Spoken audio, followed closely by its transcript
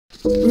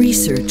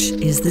Research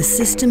is the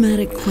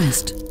systematic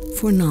quest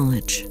for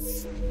knowledge.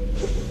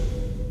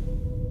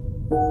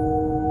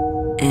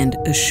 And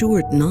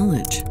assured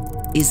knowledge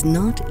is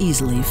not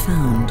easily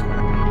found.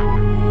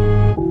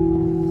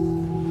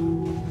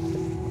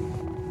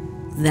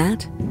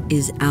 That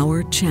is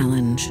our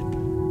challenge.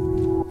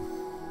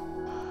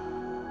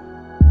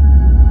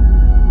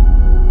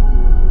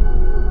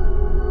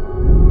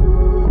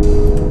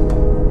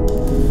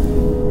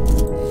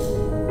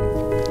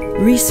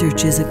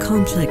 Research is a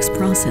complex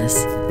process.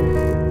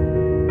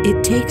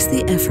 It takes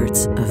the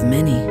efforts of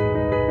many.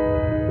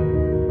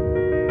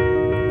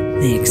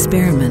 They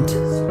experiment,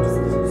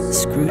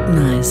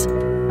 scrutinize,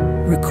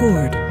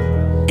 record,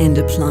 and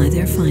apply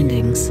their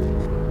findings.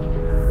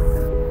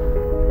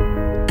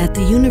 At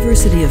the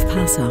University of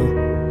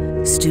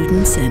Passau,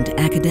 students and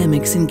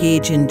academics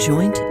engage in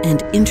joint and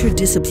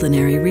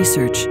interdisciplinary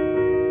research,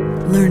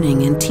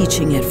 learning and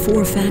teaching at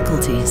 4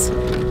 faculties.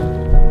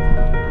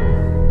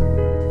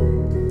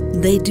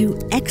 They do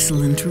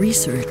excellent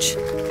research.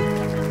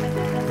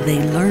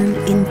 They learn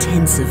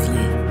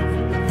intensively.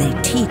 They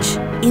teach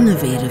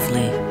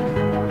innovatively.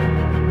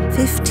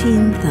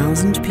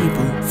 15,000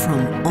 people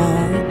from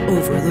all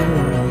over the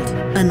world.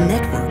 A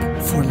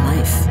network for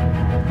life.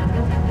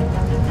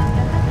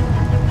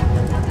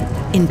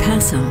 In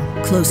Passau,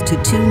 close to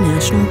 2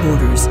 national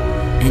borders,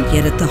 and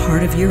yet at the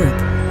heart of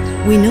Europe,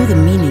 we know the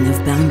meaning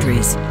of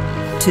boundaries.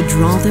 To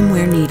draw them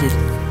where needed.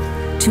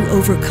 To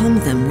overcome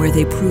them where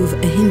they prove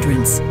a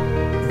hindrance.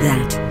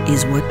 That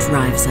is what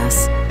drives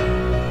us.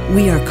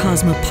 We are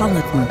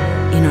cosmopolitan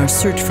in our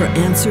search for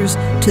answers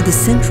to the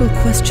central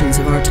questions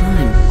of our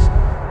time.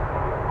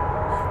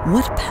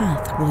 What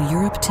path will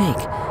Europe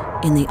take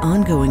in the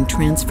ongoing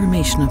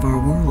transformation of our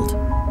world?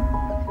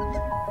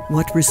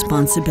 What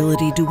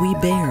responsibility do we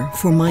bear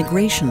for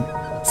migration,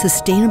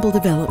 sustainable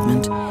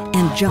development,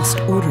 and just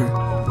order?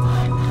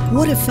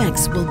 What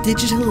effects will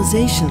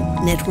digitalization,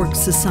 networked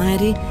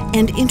society,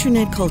 and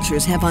internet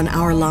cultures have on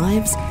our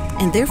lives,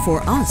 and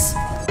therefore us?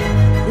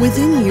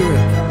 Within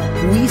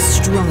Europe, we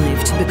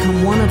strive to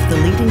become one of the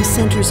leading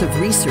centers of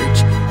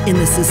research in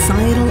the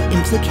societal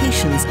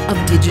implications of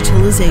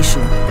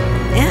digitalization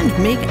and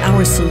make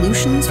our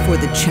solutions for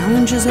the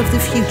challenges of the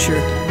future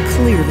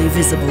clearly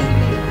visible.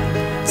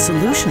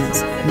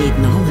 Solutions need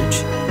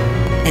knowledge,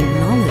 and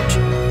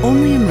knowledge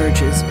only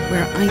emerges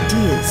where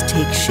ideas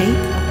take shape,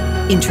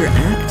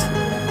 interact,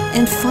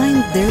 and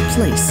find their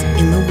place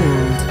in the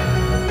world.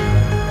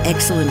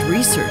 Excellent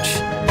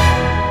research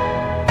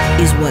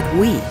is what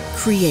we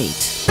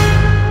create.